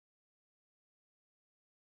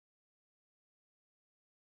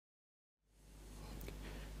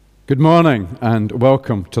Good morning and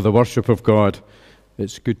welcome to the worship of God.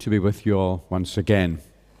 It's good to be with you all once again.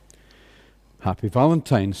 Happy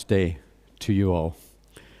Valentine's Day to you all.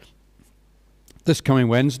 This coming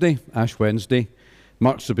Wednesday, Ash Wednesday,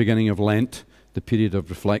 marks the beginning of Lent, the period of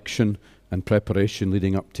reflection and preparation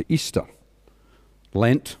leading up to Easter.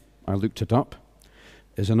 Lent, I looked it up,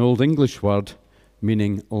 is an Old English word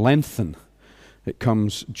meaning lengthen. It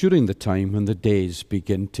comes during the time when the days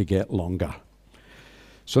begin to get longer.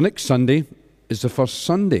 So next Sunday is the first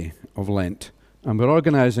Sunday of Lent, and we're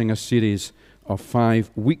organising a series of 5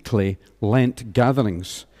 weekly Lent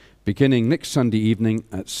gatherings, beginning next Sunday evening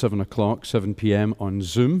at 7 p.m. on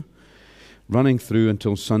Zoom, running through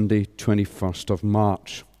until Sunday, 21st of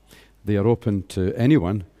March. They are open to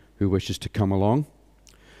anyone who wishes to come along.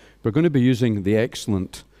 We're going to be using the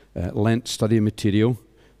excellent Lent study material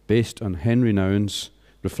based on Henry Nouwen's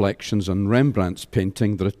reflections on Rembrandt's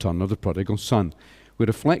painting, The Return of the Prodigal Son. We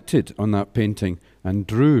reflected on that painting and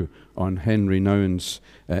drew on Henry Nouwen's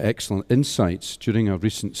excellent insights during our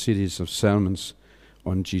recent series of sermons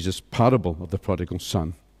on Jesus' parable of the prodigal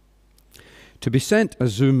son. To be sent a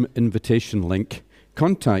Zoom invitation link,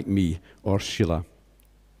 contact me or Sheila.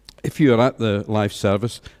 If you are at the live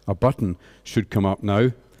service, a button should come up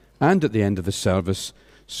now and at the end of the service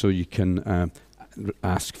so you can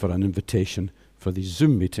ask for an invitation for these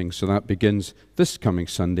Zoom meetings. So that begins this coming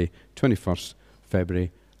Sunday, 21st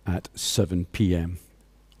February at 7 p.m.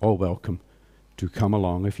 All welcome to come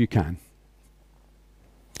along if you can.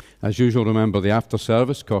 As usual, remember the after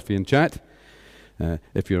service, coffee and chat.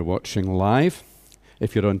 If you're watching live,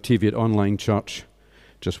 if you're on Teviot Online Church,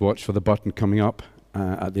 just watch for the button coming up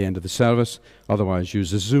at the end of the service. Otherwise,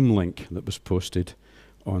 use the Zoom link that was posted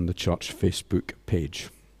on the church Facebook page.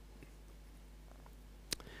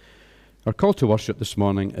 Our call to worship this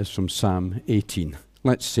morning is from Psalm 18.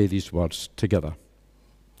 Let's say these words together.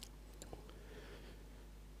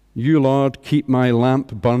 You, Lord, keep my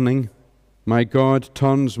lamp burning. My God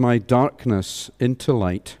turns my darkness into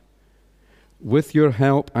light. With your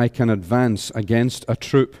help I can advance against a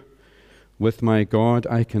troop. With my God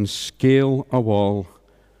I can scale a wall.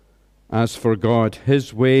 As for God,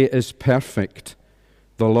 his way is perfect.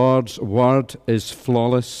 The Lord's word is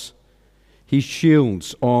flawless. He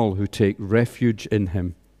shields all who take refuge in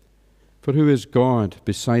him. For who is God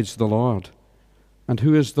besides the Lord? And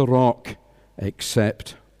who is the rock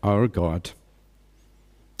except our God?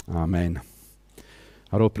 Amen.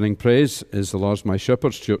 Our opening praise is The Lord's My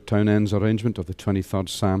Shepherd, Stuart Townend's arrangement of the 23rd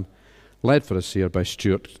Psalm, led for us here by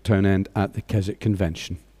Stuart Townend at the Keswick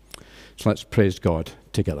Convention. So let's praise God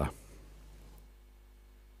together.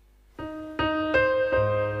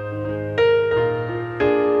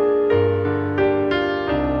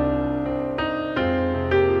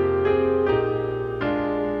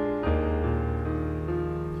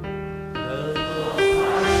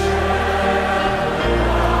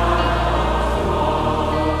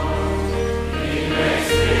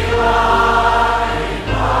 Say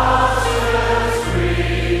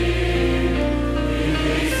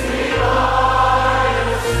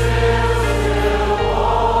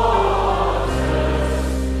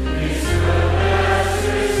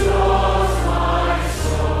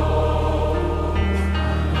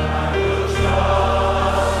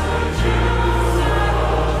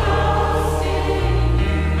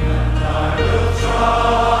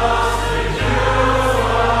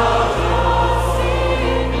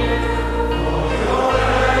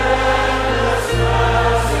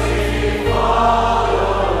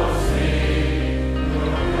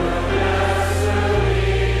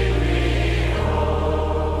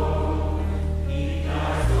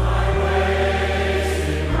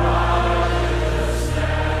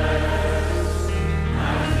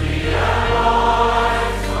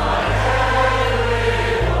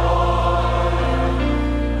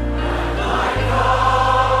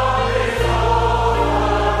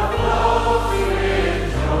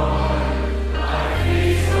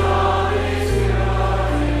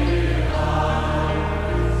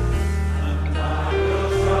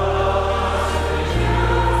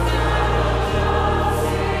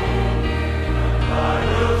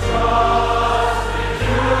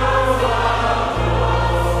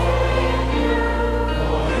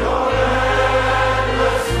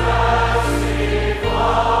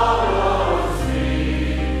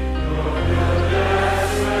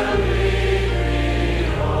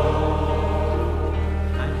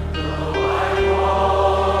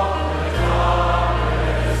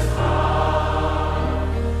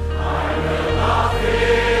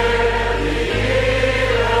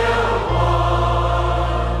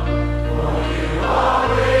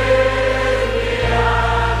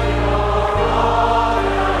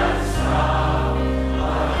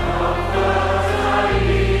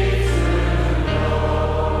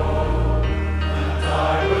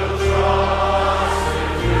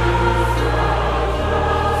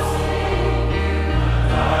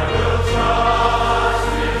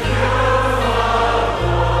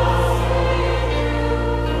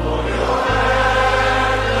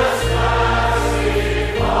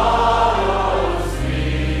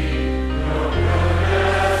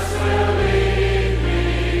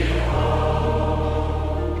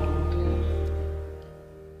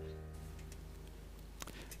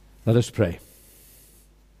Let us pray.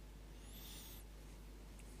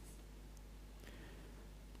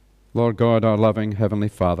 Lord God, our loving Heavenly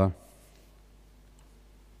Father,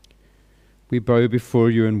 we bow before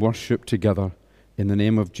you in worship together in the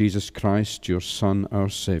name of Jesus Christ, your Son, our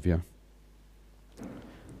Saviour.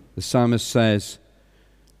 The psalmist says,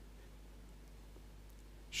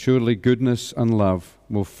 "Surely goodness and love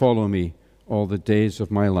will follow me all the days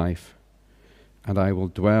of my life, and I will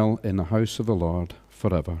dwell in the house of the Lord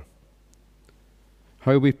forever."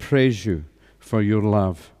 How we praise you for your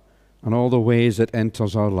love and all the ways it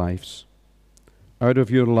enters our lives. Out of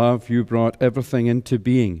your love you brought everything into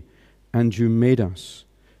being, and you made us,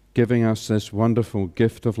 giving us this wonderful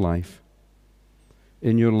gift of life.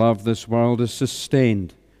 In your love this world is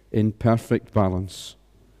sustained in perfect balance.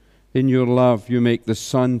 In your love you make the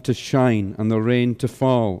sun to shine and the rain to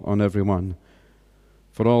fall on everyone.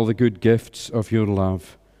 For all the good gifts of your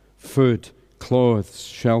love, food, clothes,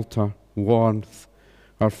 shelter, warmth,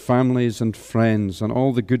 our families and friends, and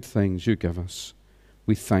all the good things you give us,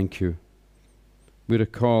 we thank you. We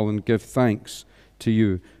recall and give thanks to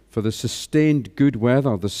you for the sustained good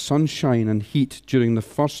weather, the sunshine and heat during the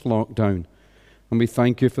first lockdown, and we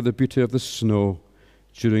thank you for the beauty of the snow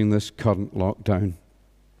during this current lockdown.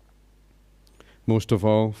 Most of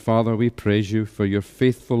all, Father, we praise you for your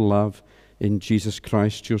faithful love in Jesus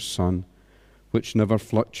Christ, your Son, which never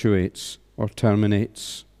fluctuates or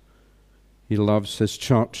terminates. He loves his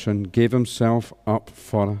church and gave himself up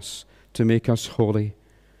for us to make us holy,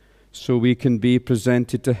 so we can be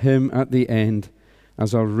presented to him at the end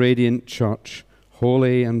as a radiant church,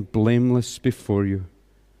 holy and blameless before you.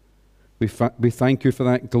 We thank you for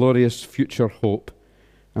that glorious future hope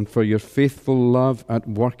and for your faithful love at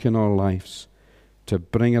work in our lives to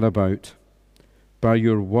bring it about by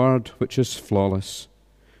your word, which is flawless,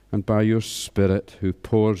 and by your Spirit, who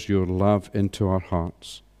pours your love into our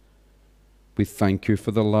hearts. We thank you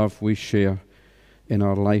for the love we share in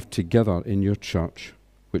our life together in your church,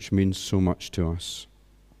 which means so much to us.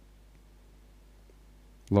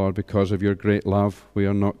 Lord, because of your great love, we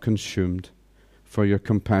are not consumed, for your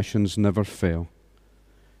compassions never fail.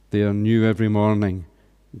 They are new every morning.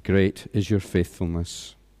 Great is your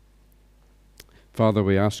faithfulness. Father,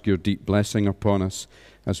 we ask your deep blessing upon us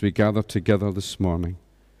as we gather together this morning.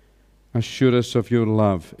 Assure us of your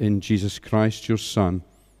love in Jesus Christ, your Son.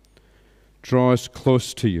 Draw us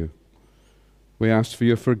close to you. We ask for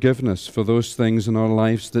your forgiveness for those things in our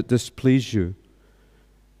lives that displease you.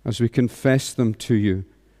 As we confess them to you,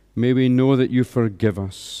 may we know that you forgive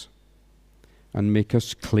us and make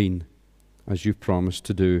us clean, as you promised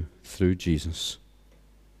to do through Jesus.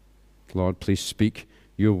 Lord, please speak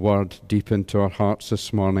your word deep into our hearts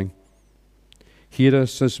this morning. Hear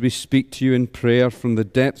us as we speak to you in prayer from the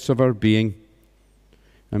depths of our being,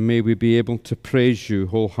 and may we be able to praise you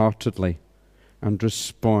wholeheartedly and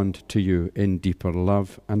respond to you in deeper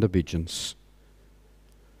love and obedience.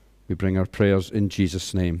 We bring our prayers in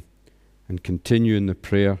Jesus' name and continue in the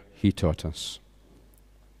prayer he taught us.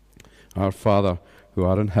 Our Father, who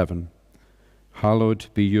art in heaven, hallowed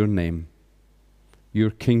be your name. Your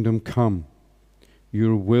kingdom come.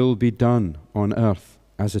 Your will be done on earth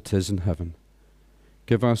as it is in heaven.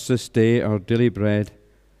 Give us this day our daily bread,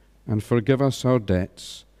 and forgive us our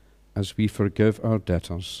debts as we forgive our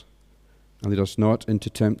debtors. And lead us not into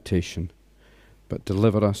temptation, but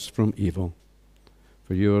deliver us from evil.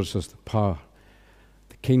 For yours is the power,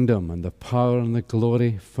 the kingdom, and the power and the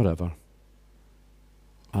glory forever.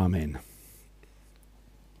 Amen.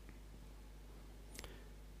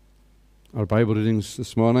 Our Bible readings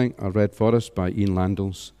this morning are read for us by Ian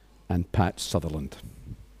Landels and Pat Sutherland.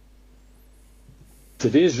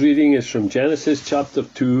 Today's reading is from Genesis chapter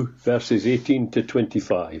 2, verses 18 to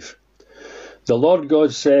 25. The Lord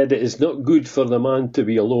God said, "It is not good for the man to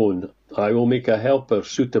be alone. I will make a helper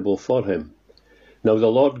suitable for him." Now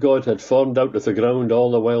the Lord God had formed out of the ground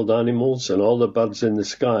all the wild animals and all the birds in the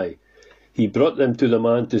sky. He brought them to the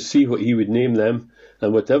man to see what he would name them,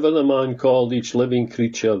 and whatever the man called each living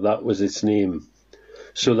creature, that was its name.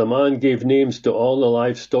 So the man gave names to all the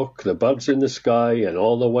livestock, the birds in the sky, and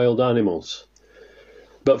all the wild animals.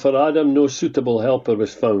 But for Adam no suitable helper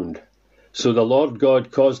was found. So the Lord God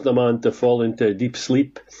caused the man to fall into a deep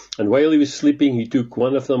sleep, and while he was sleeping he took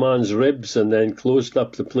one of the man's ribs and then closed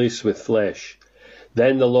up the place with flesh.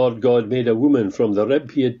 Then the Lord God made a woman from the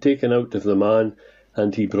rib he had taken out of the man,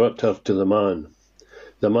 and he brought her to the man.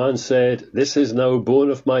 The man said, "This is now bone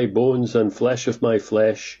of my bones and flesh of my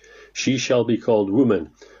flesh. She shall be called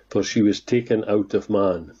woman, for she was taken out of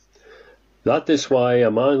man." That is why a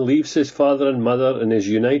man leaves his father and mother and is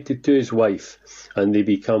united to his wife, and they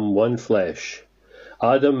become one flesh.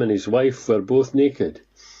 Adam and his wife were both naked,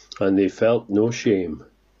 and they felt no shame.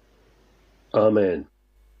 Amen.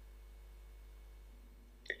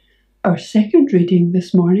 Our second reading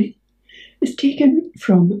this morning is taken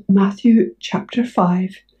from Matthew chapter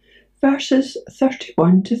 5, verses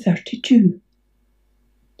 31 to 32.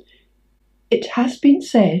 It has been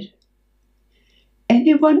said,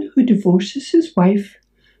 "Anyone who divorces his wife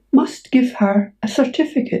must give her a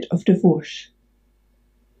certificate of divorce.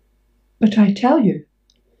 But I tell you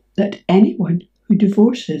that anyone who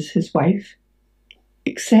divorces his wife,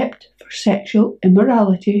 except for sexual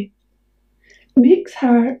immorality, makes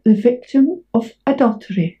her the victim of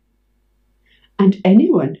adultery, and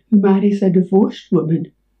anyone who marries a divorced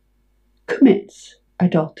woman commits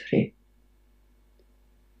adultery."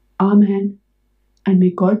 Amen, and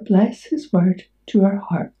may God bless his word to our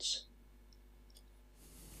hearts.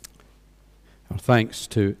 Our thanks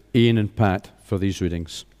to Ian and Pat for these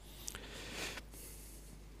readings.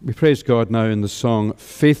 We praise God now in the song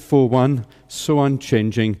Faithful One, So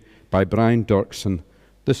Unchanging by Brian Dorkson.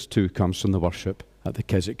 This too comes from the worship at the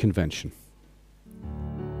Keswick Convention.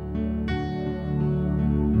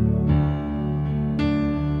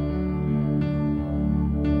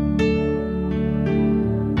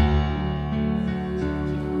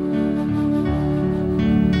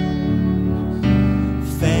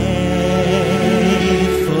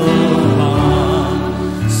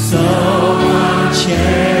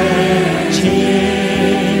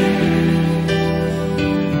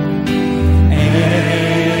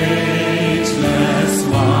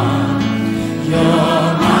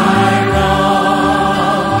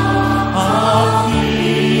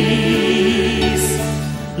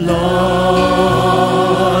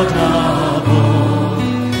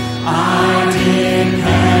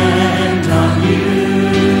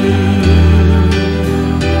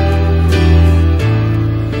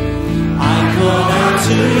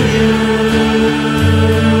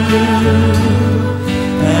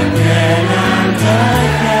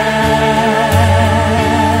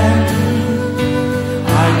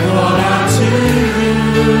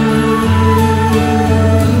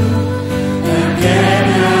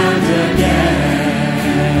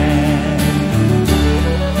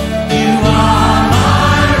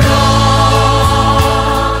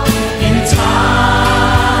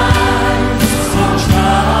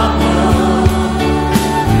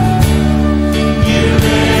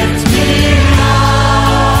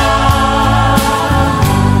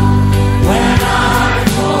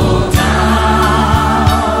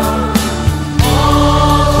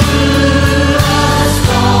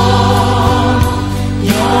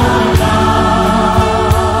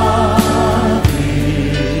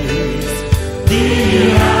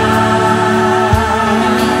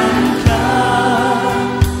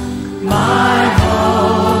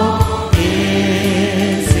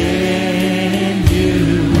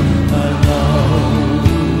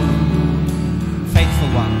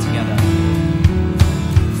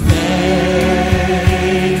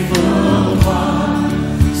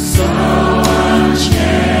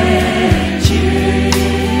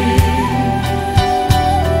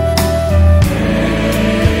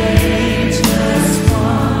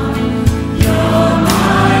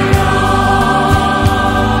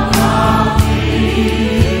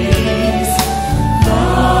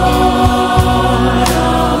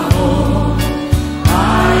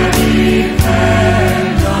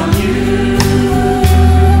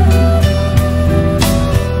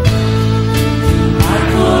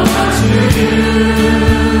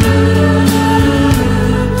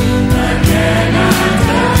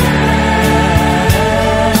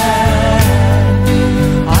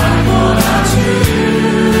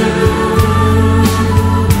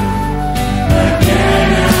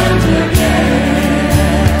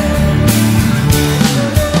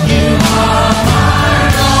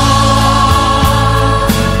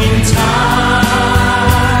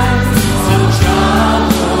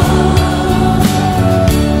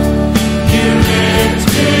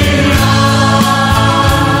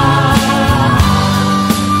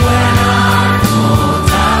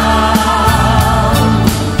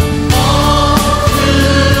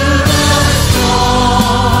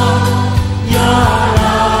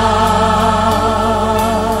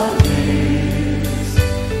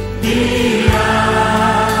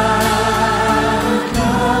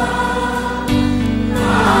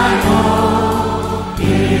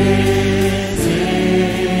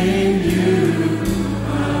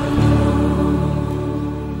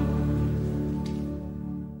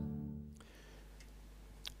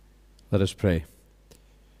 Let us pray.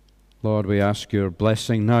 Lord, we ask your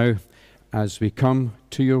blessing now as we come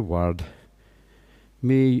to your word.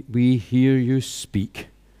 May we hear you speak,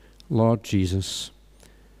 Lord Jesus.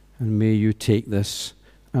 And may you take this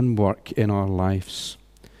and work in our lives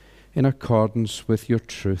in accordance with your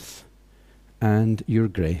truth and your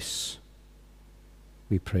grace.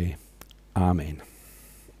 We pray. Amen.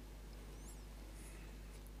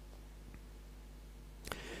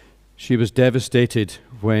 She was devastated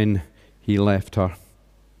when he left her.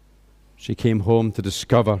 She came home to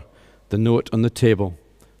discover the note on the table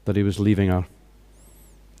that he was leaving her.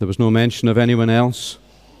 There was no mention of anyone else,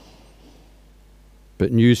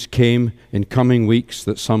 but news came in coming weeks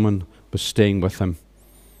that someone was staying with him.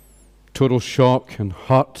 Total shock and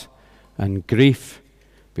hurt and grief,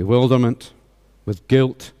 bewilderment, with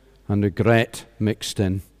guilt and regret mixed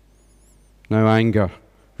in. Now anger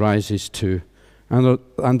rises too.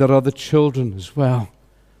 And there are the children as well.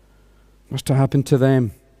 What's to happen to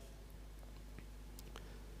them?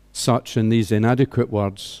 Such, in these inadequate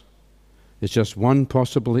words, is just one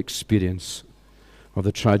possible experience of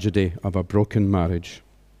the tragedy of a broken marriage.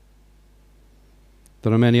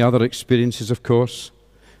 There are many other experiences, of course.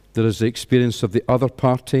 There is the experience of the other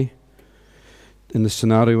party in the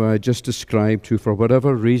scenario I just described, who for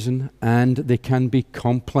whatever reason, and they can be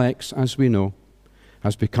complex as we know,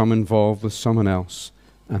 has become involved with someone else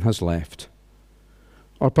and has left.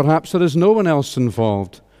 Or perhaps there is no one else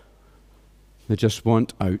involved. They just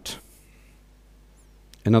want out.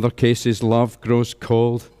 In other cases, love grows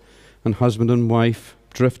cold and husband and wife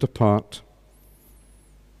drift apart.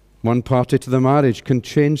 One party to the marriage can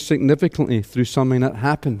change significantly through something that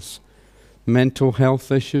happens. Mental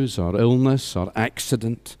health issues or illness or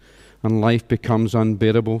accident, and life becomes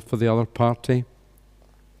unbearable for the other party.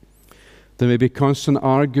 There may be constant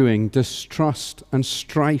arguing, distrust, and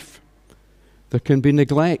strife. There can be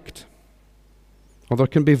neglect, or there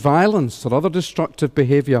can be violence or other destructive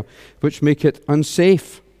behavior which make it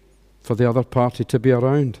unsafe for the other party to be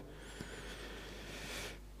around.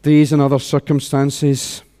 These and other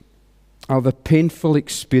circumstances are the painful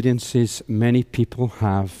experiences many people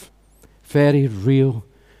have, very real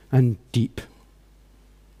and deep.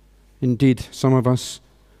 Indeed, some of us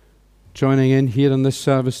joining in here in this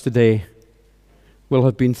service today will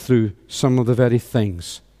have been through some of the very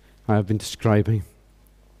things I have been describing.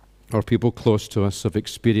 Or people close to us have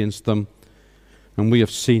experienced them, and we have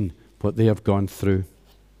seen what they have gone through.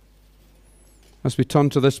 As we turn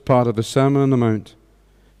to this part of the Sermon on the Mount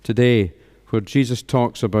today, where Jesus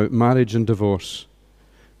talks about marriage and divorce,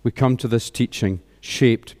 we come to this teaching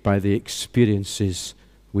shaped by the experiences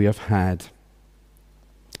we have had.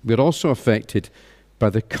 We are also affected by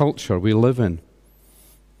the culture we live in.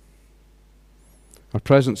 Our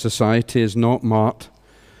present society is not marked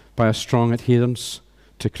by a strong adherence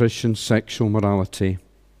to Christian sexual morality.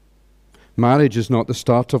 Marriage is not the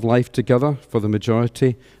start of life together for the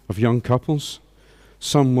majority of young couples.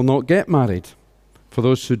 Some will not get married. For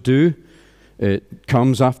those who do, it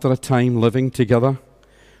comes after a time living together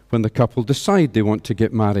when the couple decide they want to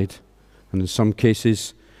get married. And in some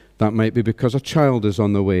cases, that might be because a child is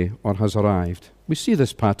on the way or has arrived. We see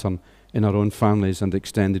this pattern in our own families and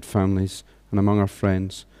extended families and among our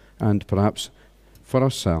friends, and perhaps for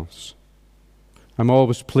ourselves. I'm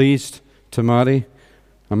always pleased to marry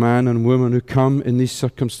a man and woman who come in these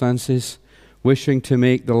circumstances, wishing to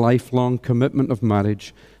make the lifelong commitment of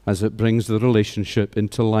marriage as it brings the relationship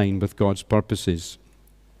into line with God's purposes.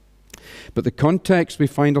 But the context we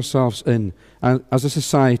find ourselves in as a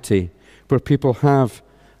society where people have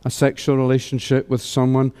a sexual relationship with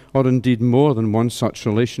someone, or indeed more than one such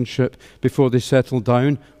relationship, before they settle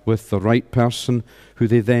down with the right person who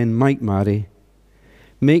they then might marry,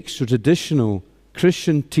 makes the traditional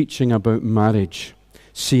Christian teaching about marriage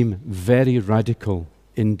seem very radical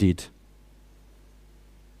indeed.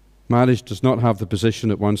 Marriage does not have the position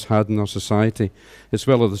it once had in our society. It's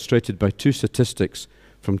well illustrated by two statistics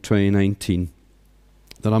from 2019.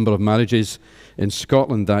 The number of marriages in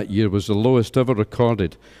Scotland that year was the lowest ever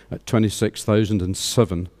recorded at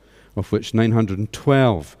 26,007, of which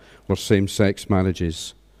 912 were same-sex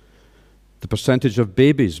marriages. The percentage of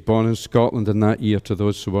babies born in Scotland in that year to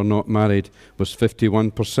those who were not married was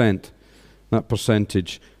 51%. That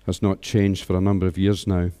percentage has not changed for a number of years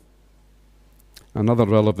now. Another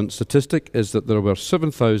relevant statistic is that there were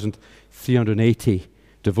 7,380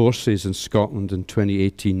 divorces in Scotland in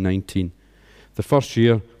 2018-19. The first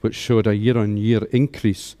year which showed a year-on-year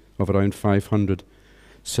increase of around 500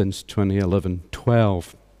 since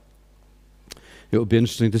 2011-12. It will be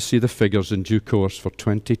interesting to see the figures in due course for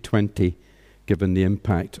 2020, given the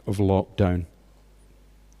impact of lockdown.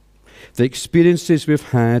 The experiences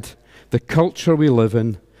we've had, the culture we live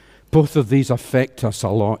in, both of these affect us a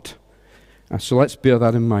lot. So let's bear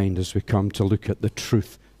that in mind as we come to look at the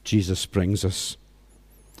truth Jesus brings us.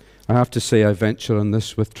 I have to say I venture on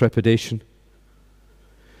this with trepidation.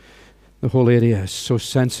 The whole area is so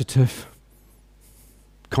sensitive,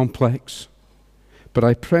 complex. But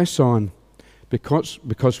I press on because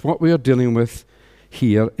what we are dealing with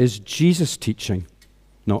here is Jesus' teaching,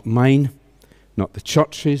 not mine, not the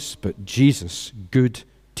church's, but Jesus' good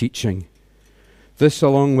teaching. This,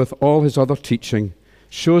 along with all his other teaching,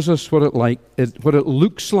 shows us what it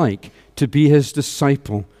looks like to be his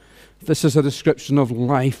disciple. This is a description of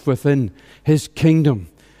life within his kingdom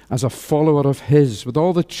as a follower of his, with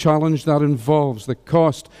all the challenge that involves, the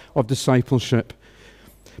cost of discipleship.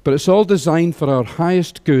 But it's all designed for our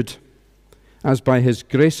highest good, as by his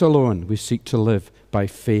grace alone we seek to live by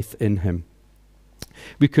faith in him.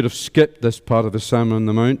 We could have skipped this part of the Sermon on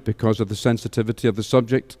the Mount because of the sensitivity of the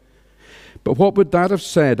subject. But what would that have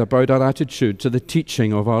said about our attitude to the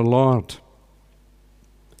teaching of our Lord?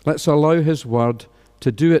 Let's allow his word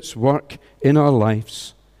to do its work in our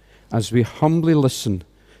lives as we humbly listen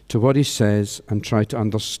to what he says and try to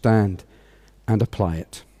understand and apply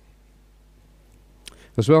it.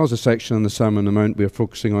 As well as the section on the Sermon on the Mount we are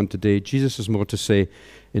focusing on today, Jesus has more to say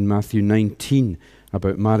in Matthew 19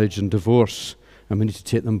 about marriage and divorce, and we need to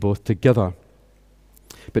take them both together.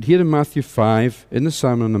 But here in Matthew 5, in the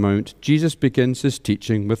Sermon on the Mount, Jesus begins his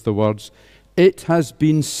teaching with the words, "It has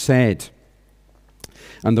been said."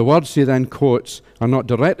 And the words he then quotes are not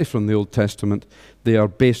directly from the Old Testament. They are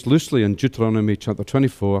based loosely on Deuteronomy chapter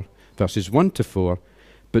 24, verses 1 to 4,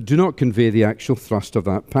 but do not convey the actual thrust of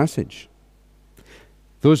that passage.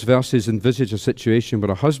 Those verses envisage a situation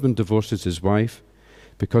where a husband divorces his wife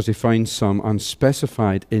because he finds some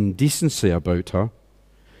unspecified indecency about her.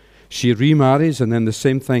 She remarries, and then the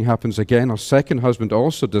same thing happens again. Her second husband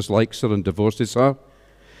also dislikes her and divorces her.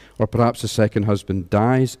 Or perhaps the second husband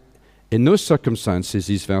dies. In those circumstances,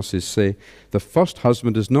 these verses say, the first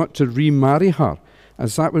husband is not to remarry her,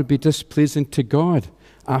 as that would be displeasing to God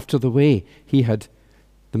after the way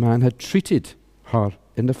the man had treated her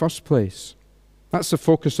in the first place. That's the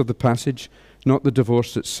focus of the passage, not the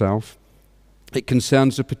divorce itself. It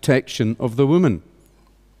concerns the protection of the woman.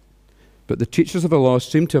 But the teachers of the law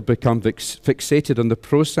seem to have become fixated on the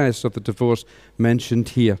process of the divorce mentioned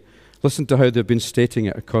here. Listen to how they've been stating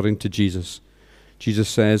it according to Jesus. Jesus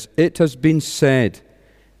says, "It has been said,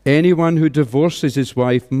 anyone who divorces his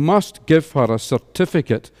wife must give her a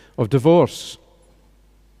certificate of divorce."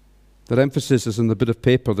 Their emphasis is on the bit of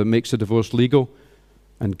paper that makes a divorce legal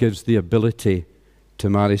and gives the ability to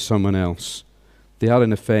marry someone else. They are,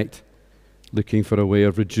 in effect, looking for a way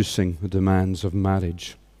of reducing the demands of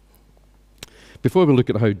marriage. Before we look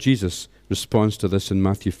at how Jesus responds to this in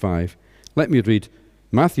Matthew 5, let me read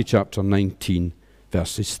Matthew chapter 19,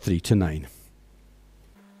 verses 3 to 9.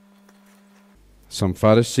 Some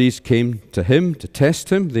Pharisees came to him to test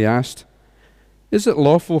him. They asked, "Is it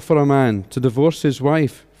lawful for a man to divorce his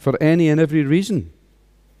wife for any and every reason?"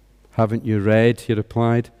 "Haven't you read," he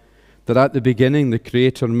replied, "that at the beginning the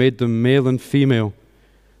Creator made them male and female,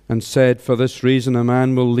 and said, for this reason a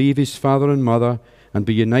man will leave his father and mother and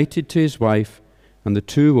be united to his wife, and the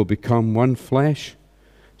two will become one flesh.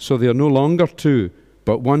 So they are no longer two,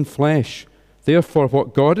 but one flesh. Therefore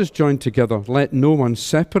what God has joined together, let no one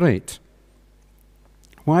separate."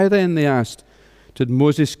 "Why then," they asked, "did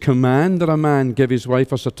Moses command that a man give his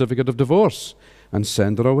wife a certificate of divorce and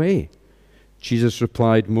send her away?" Jesus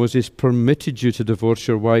replied, "Moses permitted you to divorce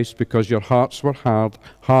your wives because your hearts were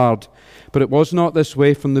hard, but it was not this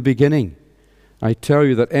way from the beginning. I tell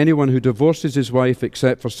you that anyone who divorces his wife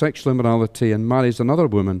except for sexual immorality and marries another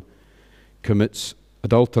woman commits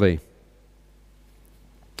adultery."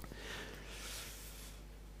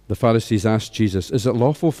 The Pharisees asked Jesus, "Is it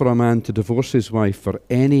lawful for a man to divorce his wife for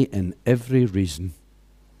any and every reason?"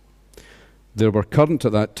 There were current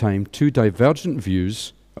at that time two divergent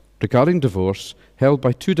views regarding divorce held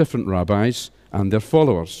by two different rabbis and their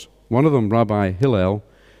followers. One of them, Rabbi Hillel,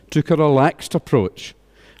 took a relaxed approach,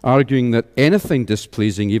 arguing that anything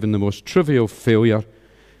displeasing, even the most trivial failure,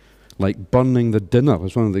 like burning the dinner,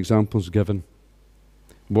 as one of the examples given,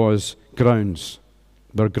 were grounds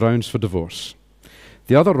for divorce.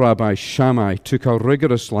 The other Rabbi, Shammai, took a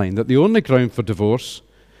rigorous line that the only ground for divorce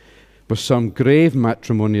was some grave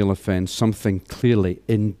matrimonial offense, something clearly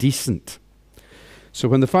indecent. So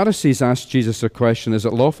when the Pharisees asked Jesus a question, "Is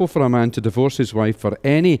it lawful for a man to divorce his wife for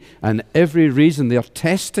any and every reason?" they are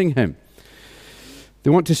testing him. They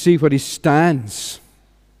want to see where he stands.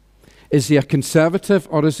 Is he a conservative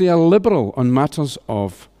or is he a liberal on matters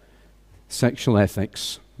of sexual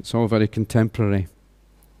ethics? It's all very contemporary.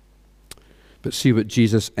 But see what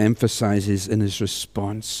Jesus emphasizes in his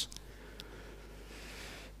response.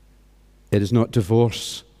 It is not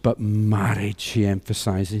divorce but marriage, he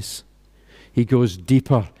emphasizes. He goes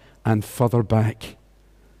deeper and further back.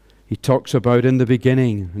 He talks about in the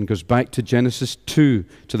beginning and goes back to Genesis 2,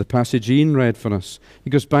 to the passage Ian read for us. He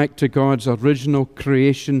goes back to God's original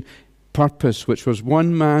creation purpose, which was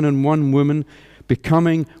one man and one woman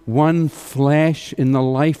becoming one flesh in the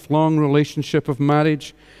lifelong relationship of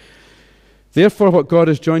marriage. Therefore, what God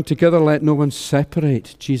has joined together, let no one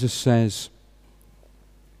separate, Jesus says.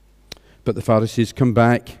 But the Pharisees come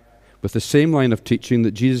back with the same line of teaching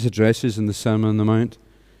that Jesus addresses in the Sermon on the Mount.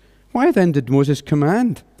 Why then did Moses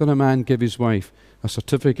command that a man give his wife a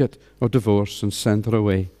certificate of divorce and send her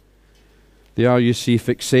away? They are, you see,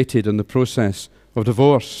 fixated on the process of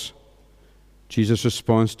divorce. Jesus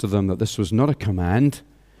responds to them that this was not a command,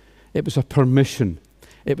 it was a permission,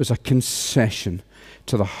 it was a concession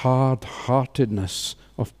to the hard-heartedness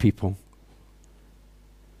of people.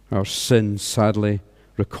 Our sin, sadly,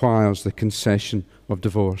 requires the concession of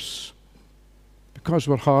divorce because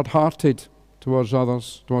we're hard-hearted towards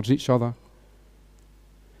others, towards each other.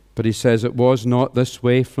 But he says it was not this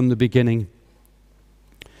way from the beginning.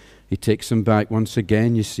 He takes them back once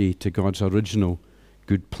again, you see, to God's original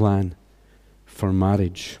good plan for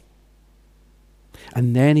marriage.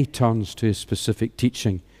 And then he turns to his specific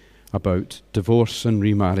teaching about divorce and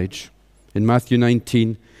remarriage. In Matthew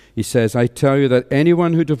 19, he says, I tell you that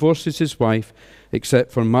anyone who divorces his wife,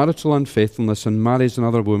 except for marital unfaithfulness, and marries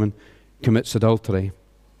another woman, commits adultery.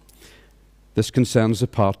 This concerns the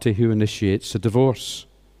party who initiates a divorce.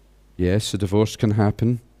 Yes, a divorce can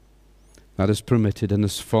happen. That is permitted in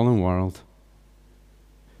this fallen world.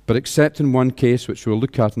 But except in one case, which we'll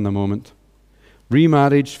look at in a moment,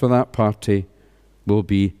 remarriage for that party will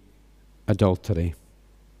be adultery.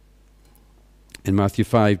 In Matthew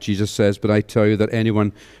 5, Jesus says, but I tell you that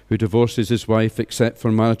anyone who divorces his wife except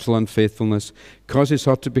for marital unfaithfulness causes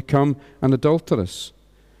her to become an adulteress,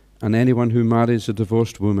 and anyone who marries a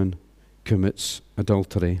divorced woman commits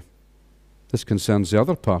adultery. This concerns the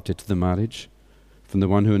other party to the marriage, from the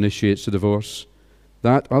one who initiates the divorce.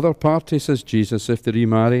 That other party, says Jesus, if they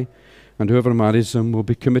remarry, and whoever marries them will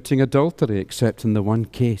be committing adultery, except in the one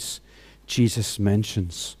case Jesus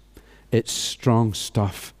mentions. It's strong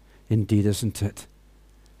stuff. Indeed, isn't it?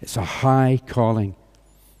 It's a high calling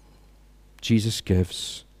Jesus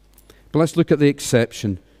gives. But let's look at the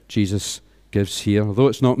exception Jesus gives here. Although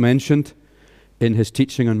it's not mentioned in his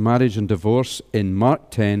teaching on marriage and divorce in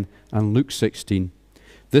Mark 10 and Luke 16,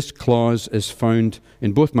 this clause is found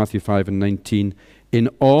in both Matthew 5 and 19 in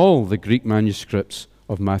all the Greek manuscripts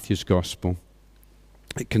of Matthew's Gospel.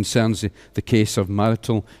 It concerns the case of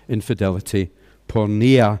marital infidelity.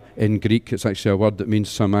 Porneia in Greek, it's actually a word that means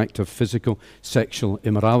some act of physical sexual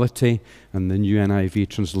immorality, and the New NIV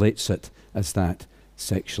translates it as that,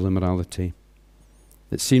 sexual immorality.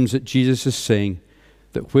 It seems that Jesus is saying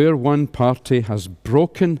that where one party has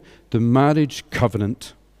broken the marriage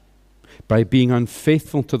covenant by being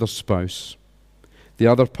unfaithful to their spouse, the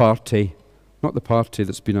other party, not the party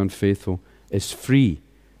that's been unfaithful, is free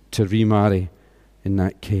to remarry in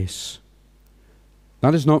that case.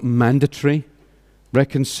 That is not mandatory.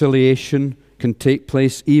 Reconciliation can take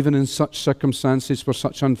place even in such circumstances where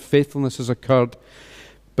such unfaithfulness has occurred.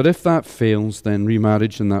 But if that fails, then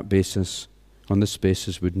remarriage on this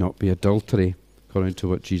basis would not be adultery, according to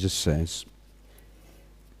what Jesus says.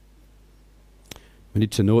 We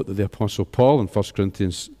need to note that the Apostle Paul in 1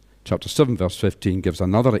 Corinthians chapter 7, verse 15 gives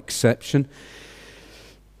another exception,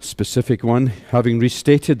 specific one, having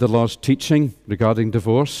restated the Lord's teaching regarding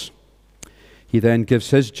divorce. He then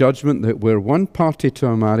gives his judgment that where one party to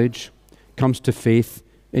a marriage comes to faith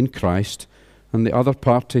in Christ and the other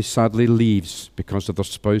party sadly leaves because of their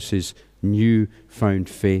spouse's new-found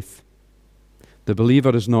faith, the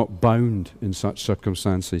believer is not bound in such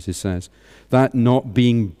circumstances, he says. That not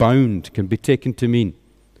being bound can be taken to mean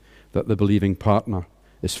that the believing partner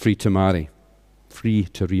is free to marry, free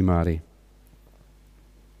to remarry.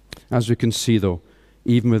 As we can see, though,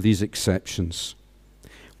 even with these exceptions,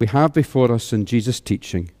 we have before us in Jesus'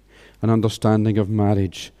 teaching an understanding of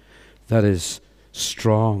marriage that is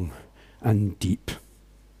strong and deep,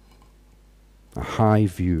 a high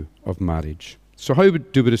view of marriage. So how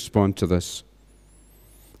do we respond to this?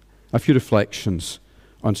 A few reflections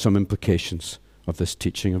on some implications of this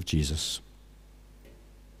teaching of Jesus.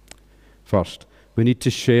 First, we need to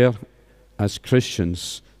share as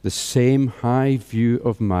Christians the same high view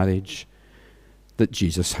of marriage that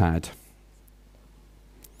Jesus had.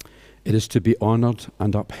 It is to be honored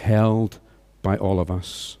and upheld by all of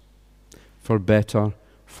us, for better,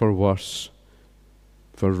 for worse,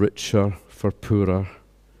 for richer, for poorer,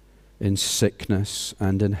 in sickness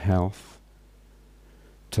and in health,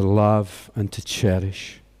 to love and to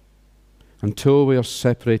cherish, until we are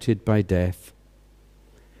separated by death,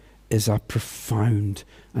 is a profound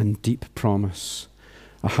and deep promise,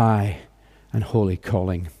 a high and holy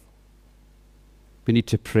calling. We need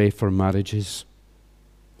to pray for marriages,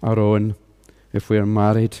 our own, if we are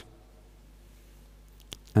married,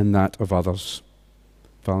 and that of others.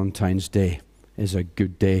 Valentine's Day is a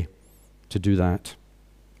good day to do that,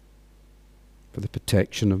 for the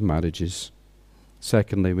protection of marriages.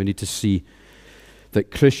 Secondly, we need to see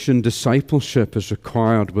that Christian discipleship is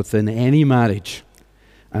required within any marriage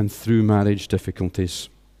and through marriage difficulties.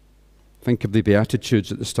 Think of the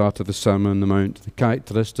Beatitudes at the start of the Sermon on the Mount, the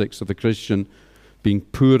characteristics of the Christian: being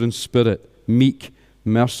poor in spirit, meek,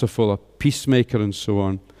 merciful, a peacemaker, and so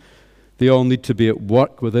on. They all need to be at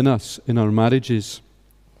work within us in our marriages.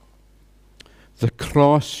 The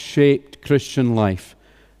cross-shaped Christian life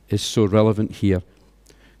is so relevant here.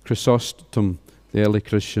 Chrysostom, the early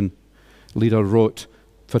Christian leader, wrote,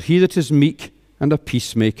 "For he that is meek and a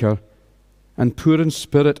peacemaker, and poor in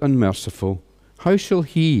spirit and merciful, how shall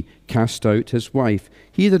he cast out his wife?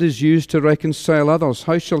 He that is used to reconcile others,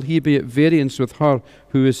 how shall he be at variance with her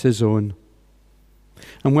who is his own?"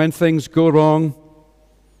 And when things go wrong,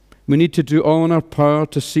 we need to do all in our power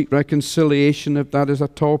to seek reconciliation, if that is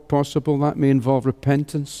at all possible. That may involve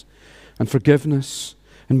repentance and forgiveness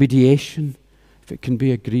and mediation, if it can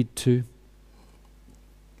be agreed to.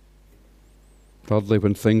 Thirdly,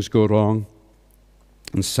 when things go wrong,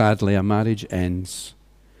 and sadly a marriage ends,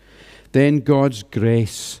 then God's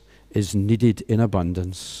grace is needed in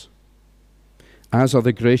abundance, as are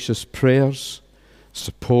the gracious prayers,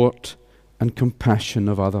 support, and compassion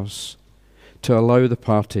of others, to allow the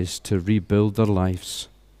parties to rebuild their lives.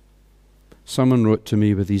 Someone wrote to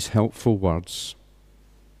me with these helpful words: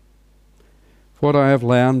 "What I have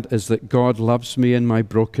learned is that God loves me in my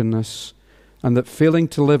brokenness, and that failing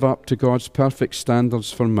to live up to God's perfect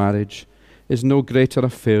standards for marriage is no greater a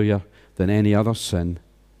failure than any other sin.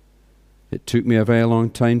 It took me a very long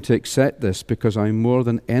time to accept this, because I more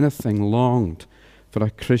than anything longed for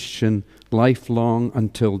a Christian lifelong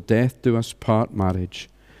until death do us part marriage,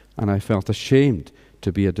 and I felt ashamed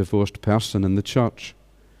to be a divorced person in the church.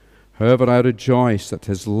 However, I rejoice that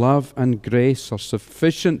His love and grace are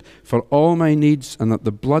sufficient for all my needs, and that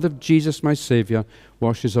the blood of Jesus, my Saviour,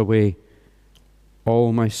 washes away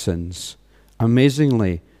all my sins.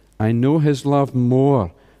 Amazingly, I know His love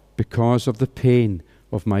more because of the pain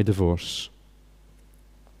of my divorce."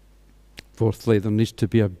 Fourthly, there needs to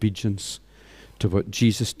be obedience to what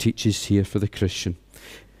Jesus teaches here for the Christian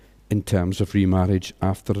in terms of remarriage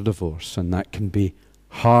after a divorce, and that can be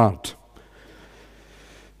hard.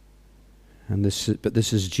 But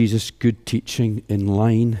this is Jesus' good teaching, in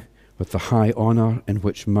line with the high honour in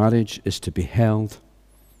which marriage is to be held,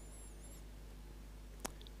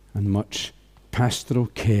 and much pastoral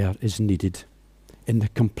care is needed in the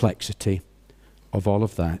complexity of all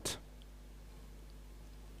of that.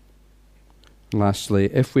 Lastly,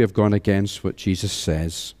 if we have gone against what Jesus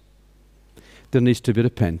says, there needs to be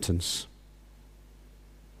repentance,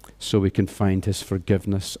 so we can find His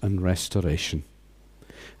forgiveness and restoration.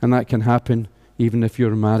 And that can happen even if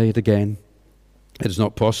you're married again. It is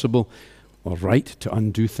not possible or right to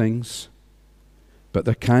undo things, but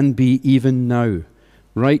there can be, even now,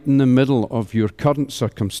 right in the middle of your current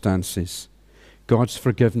circumstances, God's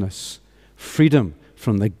forgiveness, freedom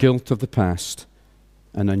from the guilt of the past,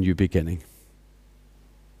 and a new beginning.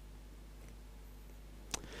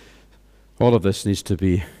 All of this needs to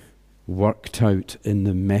be worked out in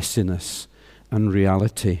the messiness and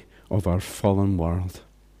reality of our fallen world.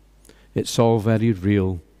 It's all very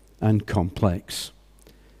real and complex,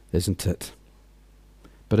 isn't it?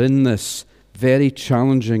 But in this very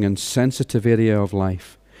challenging and sensitive area of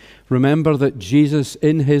life, remember that Jesus,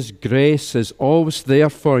 in His grace, is always there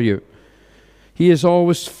for you. He is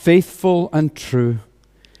always faithful and true.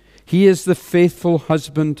 He is the faithful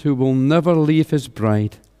husband who will never leave his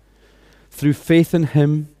bride. Through faith in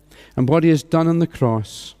Him and what He has done on the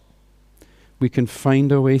cross, we can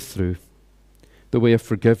find a way through, the way of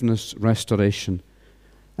forgiveness, restoration,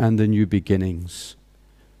 and the new beginnings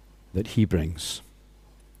that He brings.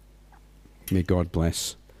 May God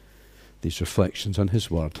bless these reflections on His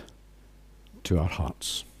Word to our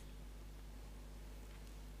hearts.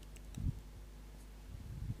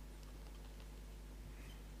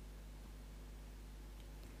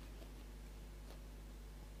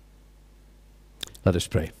 Let us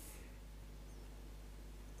pray.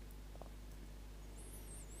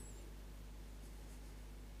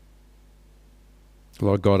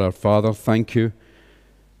 Lord God, our Father, thank You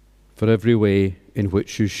for every way in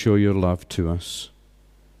which You show Your love to us.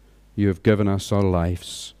 You have given us our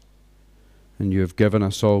lives, and you have given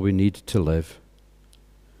us all we need to live.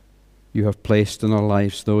 You have placed in our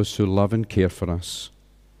lives those who love and care for us.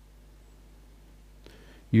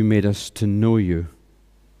 You made us to know you,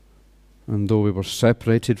 and though we were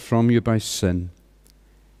separated from you by sin,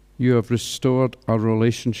 you have restored our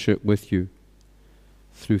relationship with you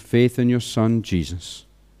through faith in your Son, Jesus,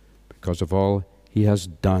 because of all he has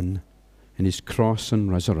done in his cross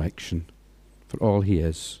and resurrection, for all he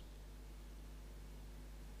is.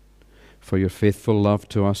 For your faithful love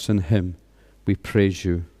to us in him, we praise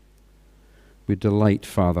you. We delight,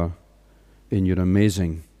 Father, in your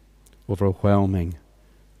amazing, overwhelming,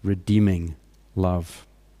 redeeming love.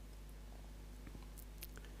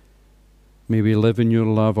 May we live in your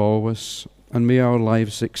love always, and may our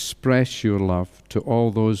lives express your love to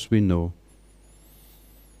all those we know,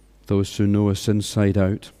 those who know us inside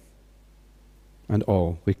out, and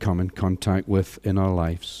all we come in contact with in our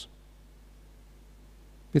lives.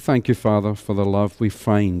 We thank you, Father, for the love we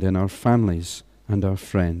find in our families and our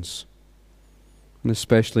friends. And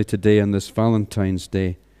especially today on this Valentine's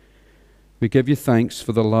Day, we give you thanks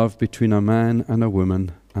for the love between a man and a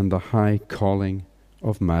woman and the high calling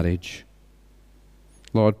of marriage.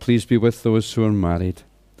 Lord, please be with those who are married.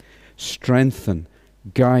 Strengthen,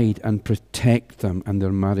 guide, and protect them and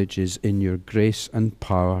their marriages in your grace and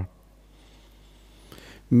power.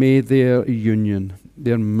 May their union,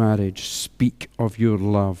 their marriage, speak of your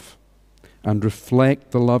love and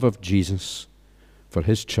reflect the love of Jesus for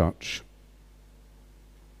his church.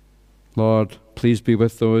 Lord, please be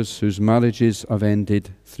with those whose marriages have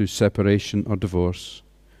ended through separation or divorce.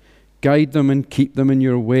 Guide them and keep them in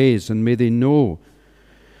your ways, and may they know,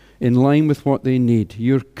 in line with what they need,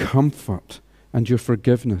 your comfort and your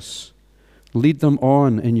forgiveness. Lead them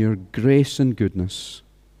on in your grace and goodness.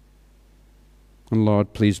 And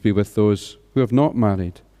Lord, please be with those who have not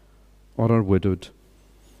married or are widowed.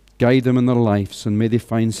 Guide them in their lives, and may they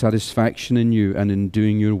find satisfaction in you and in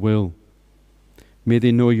doing your will. May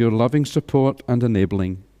they know your loving support and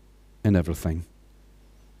enabling in everything.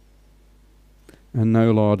 And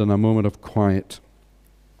now, Lord, in a moment of quiet,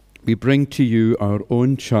 we bring to you our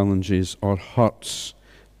own challenges or hurts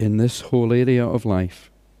in this whole area of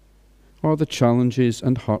life, or the challenges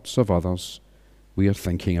and hurts of others we are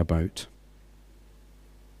thinking about.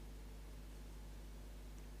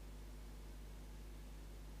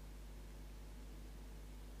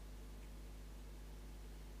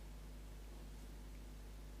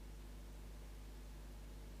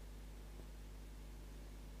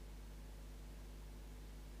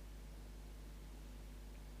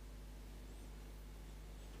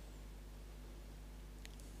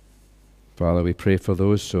 Father, we pray for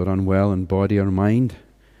those who are unwell in body or mind,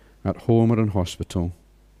 at home or in hospital,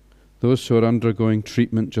 those who are undergoing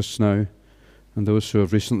treatment just now, and those who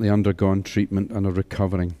have recently undergone treatment and are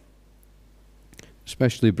recovering.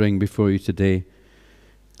 Especially bring before you today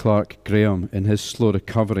Clark Graham in his slow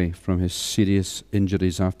recovery from his serious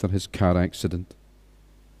injuries after his car accident.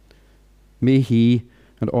 May he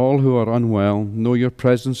and all who are unwell know your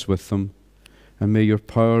presence with them, and may your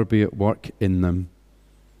power be at work in them.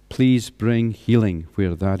 Please bring healing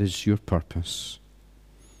where that is your purpose.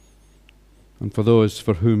 And for those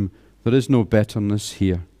for whom there is no betterness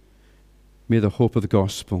here, may the hope of the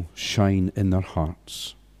gospel shine in their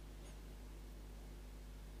hearts.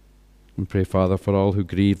 And pray, Father, for all who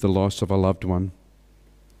grieve the loss of a loved one.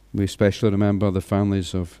 We especially remember the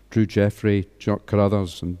families of Drew Jeffrey, Jock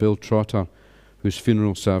Carruthers, and Bill Trotter, whose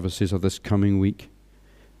funeral services are this coming week.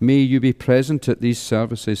 May you be present at these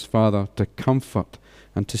services, Father, to comfort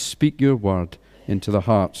and to speak your word into the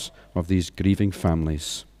hearts of these grieving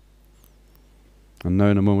families. And now,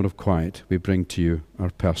 in a moment of quiet, we bring to you our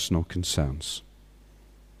personal concerns.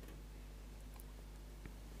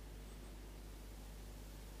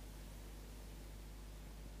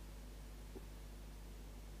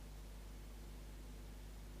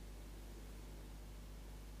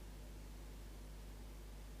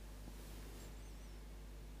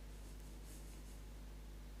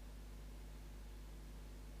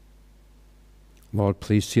 Lord,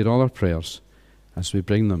 please hear all our prayers as we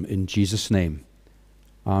bring them in Jesus' name.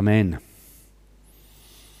 Amen.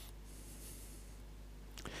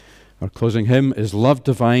 Our closing hymn is Love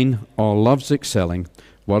Divine, All Loves Excelling,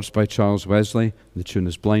 words by Charles Wesley. The tune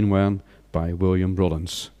is Blind Wern by William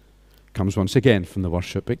Rowlands. Comes once again from the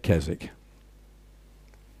worship at Keswick.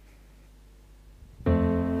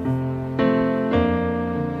 Excelling.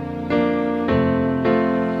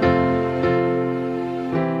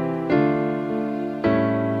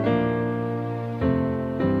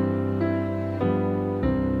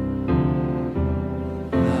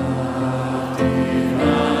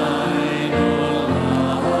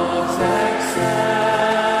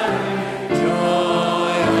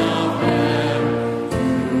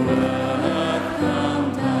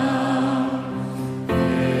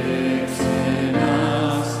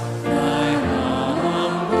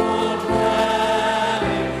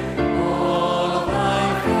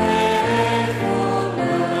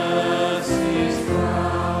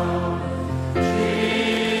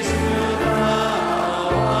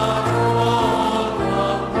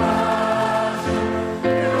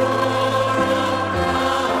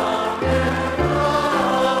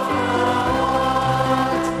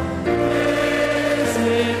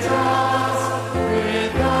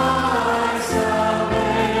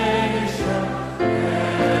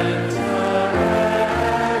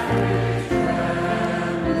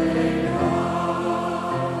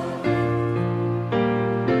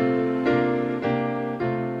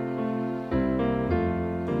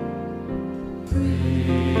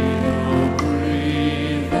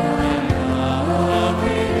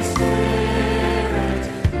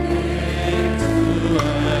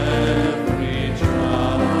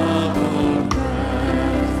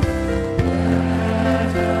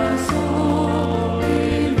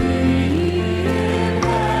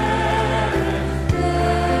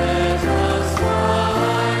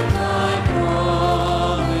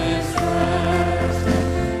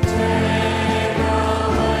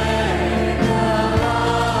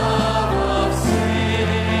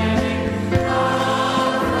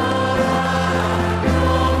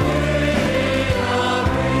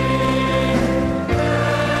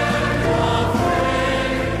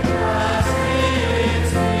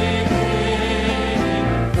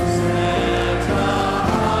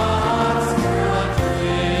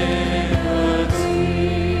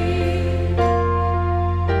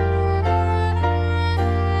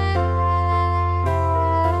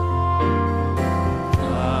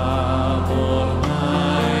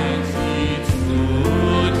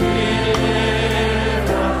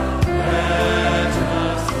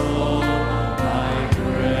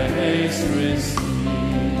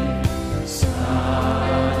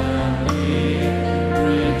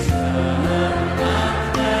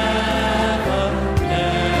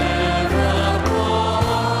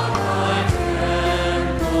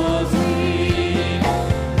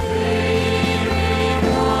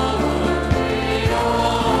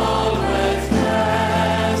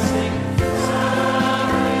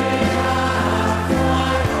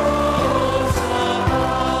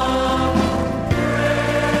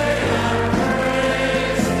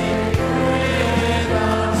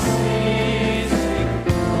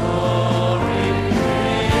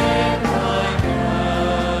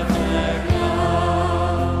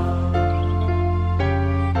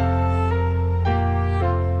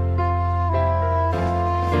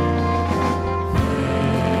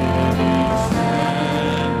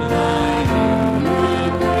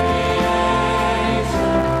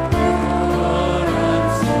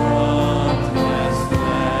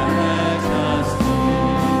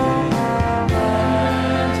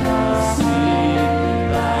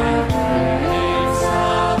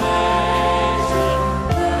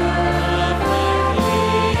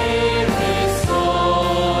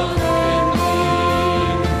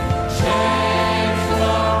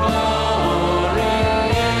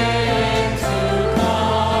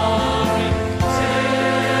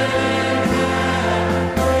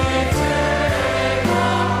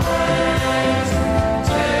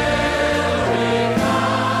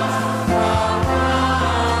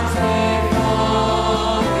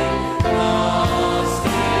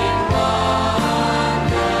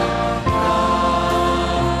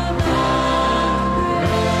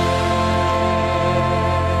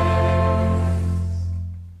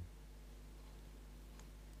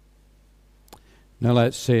 Now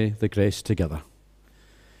let's say the grace together.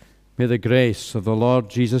 May the grace of the Lord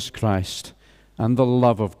Jesus Christ and the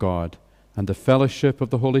love of God and the fellowship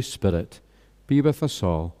of the Holy Spirit be with us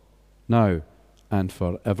all, now and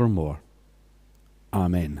forevermore.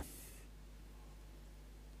 Amen.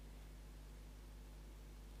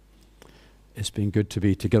 It's been good to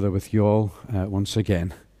be together with you all once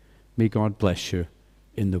again. May God bless you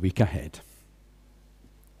in the week ahead.